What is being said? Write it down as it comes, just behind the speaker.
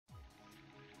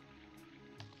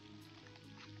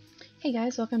Hey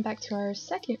guys, welcome back to our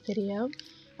second video.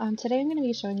 Today I'm going to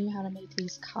be showing you how to make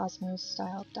these Cosmos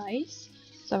style dice.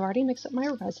 So I've already mixed up my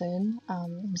resin.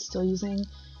 I'm still using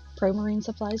Pro Marine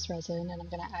Supplies resin, and I'm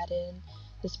going to add in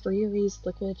this Brewery's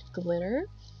liquid glitter.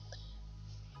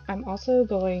 I'm also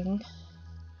going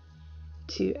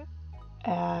to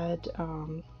add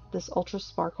this Ultra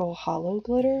Sparkle Hollow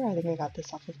glitter. I think I got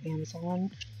this off of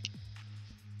Amazon.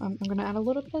 I'm going to add a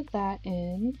little bit of that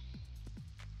in.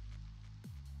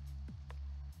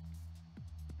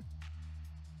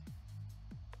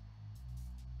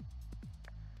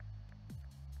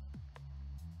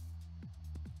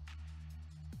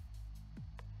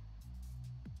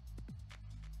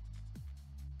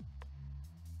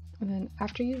 And then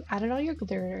after you've added all your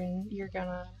glitter in, you're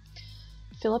gonna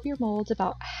fill up your molds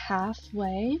about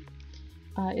halfway.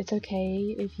 It's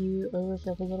okay if you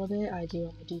overfill a little bit. I do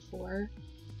on the D4.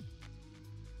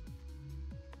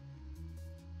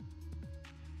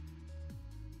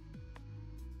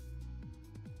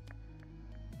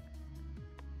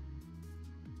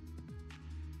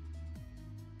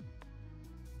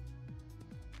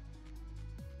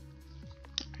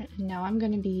 And now I'm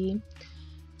going to be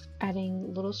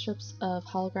adding little strips of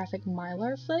holographic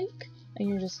mylar flake, and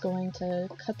you're just going to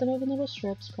cut them up in little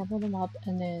strips, crumple them up,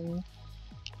 and then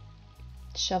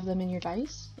shove them in your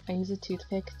dice. I use a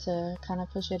toothpick to kind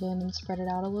of push it in and spread it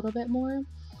out a little bit more.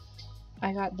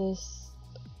 I got this,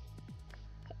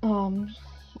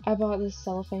 I bought this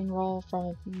cellophane roll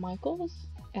from Michael's,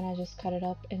 and I just cut it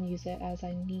up and use it as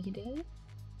I need it.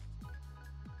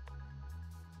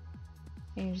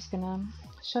 And you're just gonna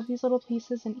shove these little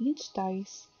pieces in each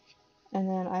dice, and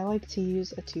then I like to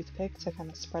use a toothpick to kind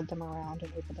of spread them around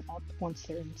and open them up once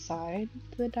they're inside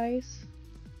the dice.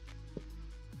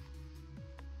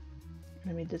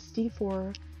 I made this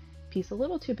D4 piece a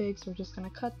little too big, so we're just gonna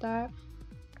cut that.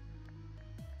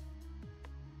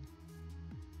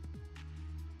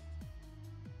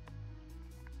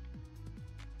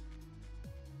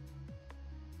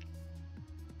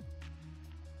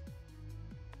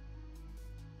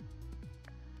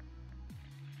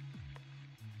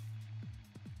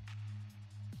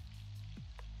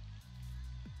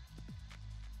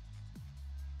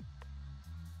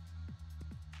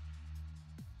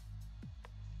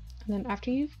 And then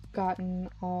after you've gotten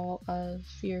all of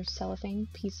your cellophane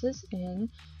pieces in,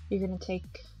 you're going to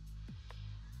take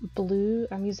blue,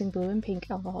 I'm using blue and pink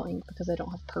alcohol ink because I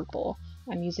don't have purple.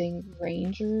 I'm using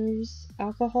Ranger's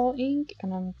alcohol ink,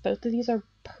 and both of these are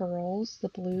pearls. The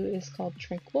blue is called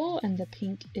Tranquil and the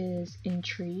pink is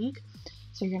Intrigue.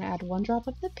 So you're going to add 1 drop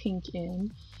of the pink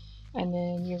in, and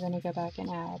then you're going to go back and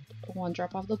add 1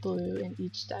 drop of the blue in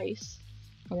each dice.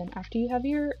 And then after you have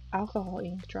your alcohol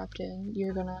ink dropped in,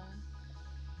 you're gonna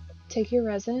take your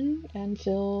resin and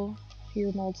fill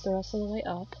your molds the rest of the way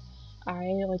up. I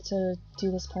like to do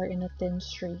this part in a thin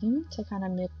stream to kind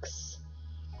of mix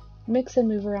and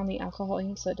move around the alcohol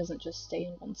ink so it doesn't just stay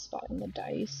in one spot in the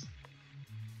dice.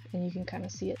 And you can kind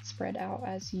of see it spread out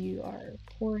as you are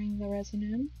pouring the resin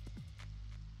in.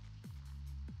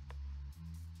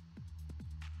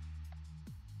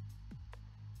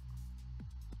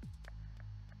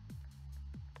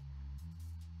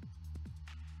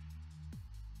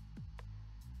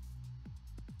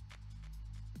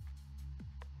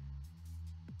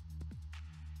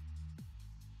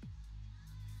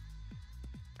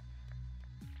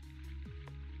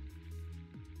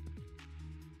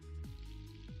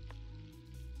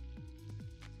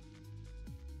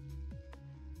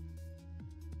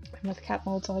 And with cap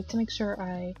molds, I like to make sure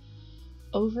I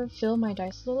overfill my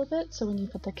dice a little bit, so when you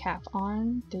put the cap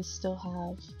on, they still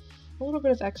have a little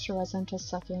bit of extra resin to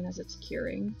suck in as it's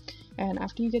curing. And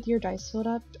after you get your dice filled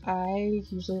up, I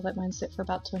usually let mine sit for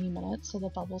about 20 minutes so the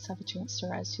bubbles have a chance to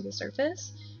rise to the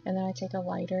surface, and then I take a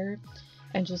lighter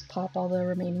and just pop all the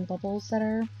remaining bubbles that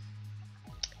are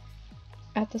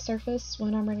at the surface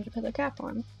when I'm ready to put the cap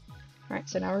on. Alright,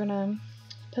 so now we're gonna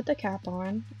put the cap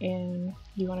on, and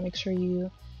you want to make sure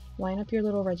you line up your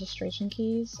little registration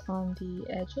keys on the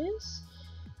edges,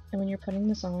 and when you're putting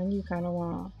this on, you kind of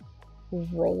want to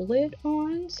roll it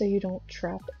on so you don't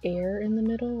trap air in the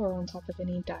middle or on top of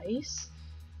any dice.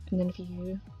 And then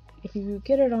if you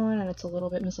get it on and it's a little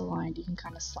bit misaligned, you can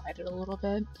kind of slide it a little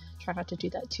bit. Try not to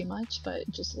do that too much, but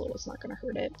just a little is not going to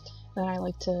hurt it. Then I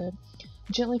like to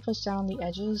gently push down the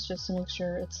edges just to make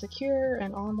sure it's secure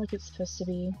and on like it's supposed to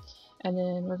be. And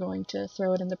then we're going to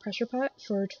throw it in the pressure pot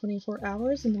for 24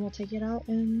 hours, and then we'll take it out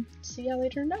and see how they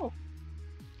turned out.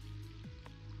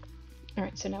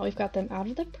 Alright, so now we've got them out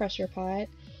of the pressure pot.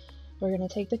 We're going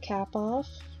to take the cap off,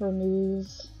 remove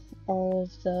all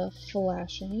of the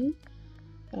flashing,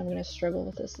 and I'm going to struggle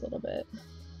with this a little bit.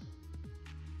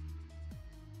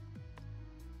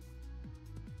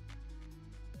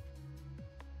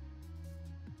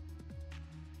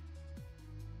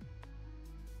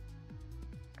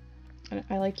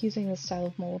 I like using this style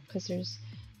of mold because there's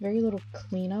very little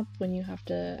cleanup when you have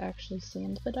to actually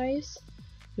sand the dice.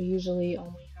 We usually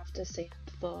only have to sand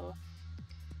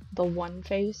the one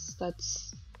face,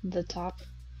 that's the top.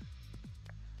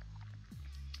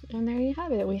 And there you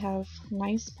have it. We have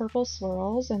nice purple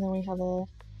swirls, and then we have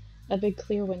a big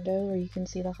clear window where you can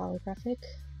see the holographic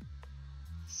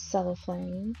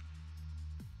cellophane.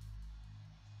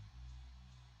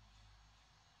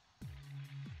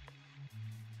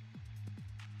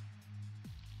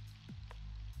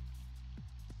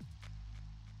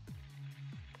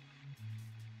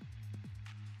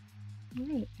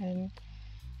 Alright, and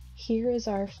here is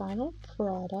our final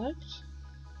product.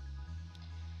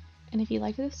 And if you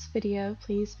like this video,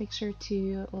 please make sure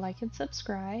to like and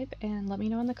subscribe, and let me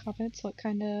know in the comments what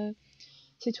kind of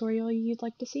tutorial you'd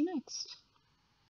like to see next.